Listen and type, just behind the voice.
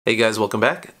Hey guys, welcome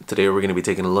back. Today we're going to be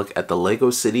taking a look at the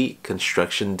LEGO City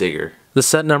Construction Digger. The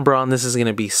set number on this is going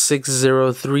to be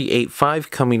 60385,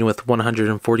 coming with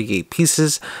 148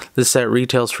 pieces. This set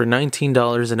retails for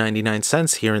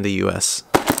 $19.99 here in the US.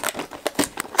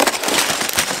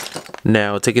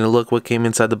 Now, taking a look what came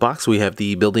inside the box, we have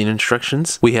the building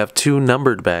instructions, we have 2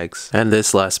 numbered bags, and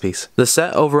this last piece. The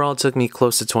set overall took me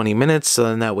close to 20 minutes, so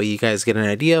then that way you guys get an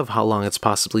idea of how long it's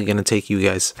possibly going to take you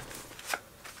guys.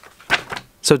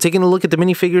 So taking a look at the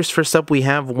minifigures, first up we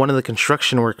have one of the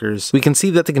construction workers. We can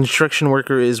see that the construction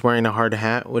worker is wearing a hard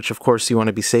hat, which of course you want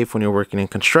to be safe when you're working in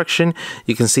construction.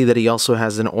 You can see that he also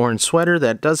has an orange sweater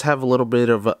that does have a little bit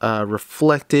of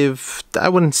reflective, I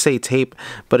wouldn't say tape,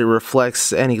 but it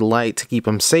reflects any light to keep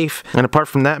him safe. And apart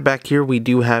from that, back here we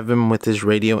do have him with his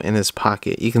radio in his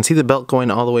pocket. You can see the belt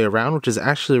going all the way around, which is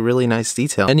actually a really nice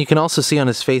detail. And you can also see on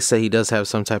his face that he does have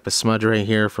some type of smudge right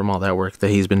here from all that work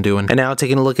that he's been doing. And now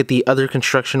taking a look at the other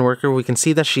construction worker, we can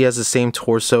see that she has the same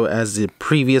torso as the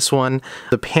previous one.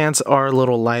 The pants are a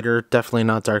little lighter, definitely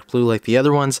not dark blue like the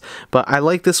other ones, but I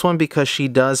like this one because she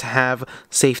does have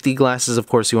safety glasses. Of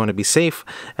course you want to be safe,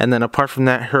 and then apart from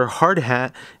that, her hard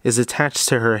hat is attached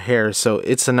to her hair, so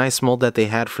it's a nice mold that they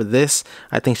had for this.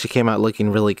 I think she came out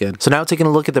looking really good. So now taking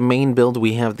a look at the main build,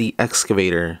 we have the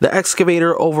excavator. The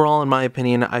excavator overall, in my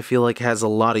opinion, I feel like has a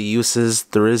lot of uses.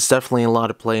 There is definitely a lot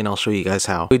of play, and I'll show you guys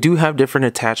how. We do have different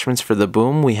attachments for the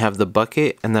boom. We have the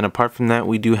bucket, and then apart from that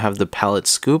we do have the pallet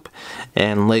scoop,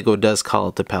 and LEGO does call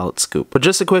it the pallet scoop. But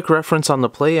just a quick reference on the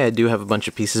play, I do have a bunch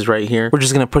of pieces right here. We're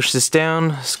just going to push this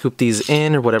down, scoop these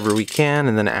in or whatever we can,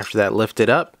 and then after that lift it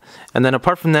up. And then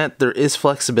apart from that, there is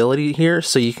flexibility here,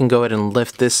 so you can go ahead and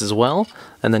lift this as well,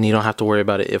 and then you don't have to worry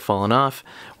about it falling off.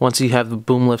 Once you have the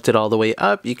boom lifted all the way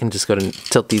up, you can just go and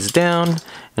tilt these down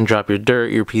and drop your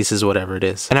dirt, your pieces, whatever it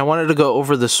is. And I wanted to go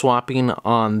over the swapping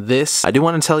on this. I do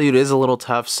want to tell you it is a little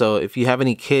tough, so if you have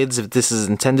any kids, if this is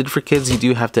intended for kids, you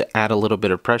do have to add a little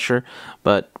bit of pressure,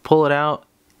 but pull it out,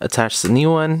 attach the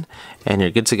new one, and you're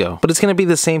good to go. But it's going to be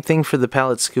the same thing for the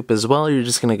pallet scoop as well. You're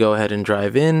just going to go ahead and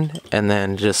drive in and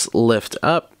then just lift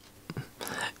up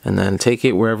and then take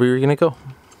it wherever you're going to go.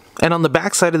 And on the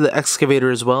back side of the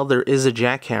excavator as well, there is a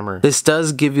jackhammer. This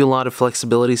does give you a lot of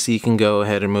flexibility, so you can go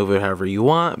ahead and move it however you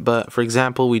want. But for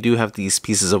example, we do have these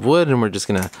pieces of wood, and we're just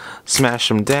going to smash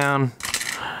them down,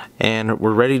 and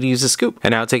we're ready to use the scoop.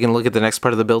 And now taking a look at the next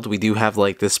part of the build, we do have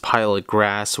like this pile of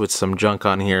grass with some junk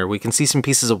on here. We can see some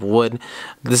pieces of wood.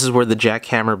 This is where the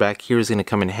jackhammer back here is going to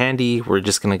come in handy. We're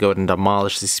just going to go ahead and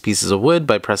demolish these pieces of wood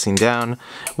by pressing down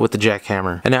with the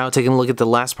jackhammer. And now taking a look at the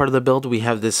last part of the build, we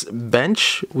have this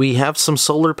bench. We have some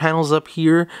solar panels up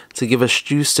here to give us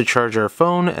juice to charge our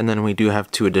phone, and then we do have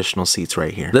 2 additional seats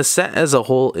right here. The set as a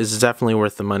whole is definitely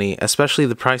worth the money, especially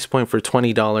the price point for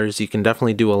 $20. You can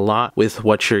definitely do a lot with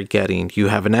what you're getting. You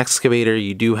have an excavator,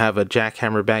 you do have a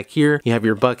jackhammer back here, you have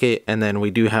your bucket, and then we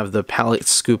do have the pallet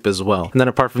scoop as well. And then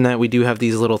apart from that, we do have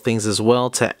these little things as well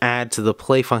to add to the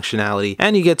play functionality,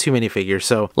 and you get 2 minifigures.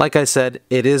 So like I said,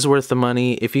 it is worth the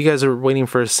money. If you guys are waiting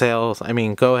for a sale, I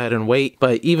mean, go ahead and wait,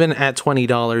 but even at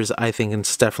 $20, I think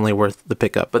it's definitely worth the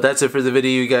pickup. But that's it for the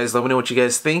video, you guys. Let me know what you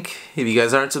guys think. If you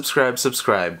guys aren't subscribed,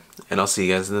 subscribe, and I'll see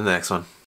you guys in the next one.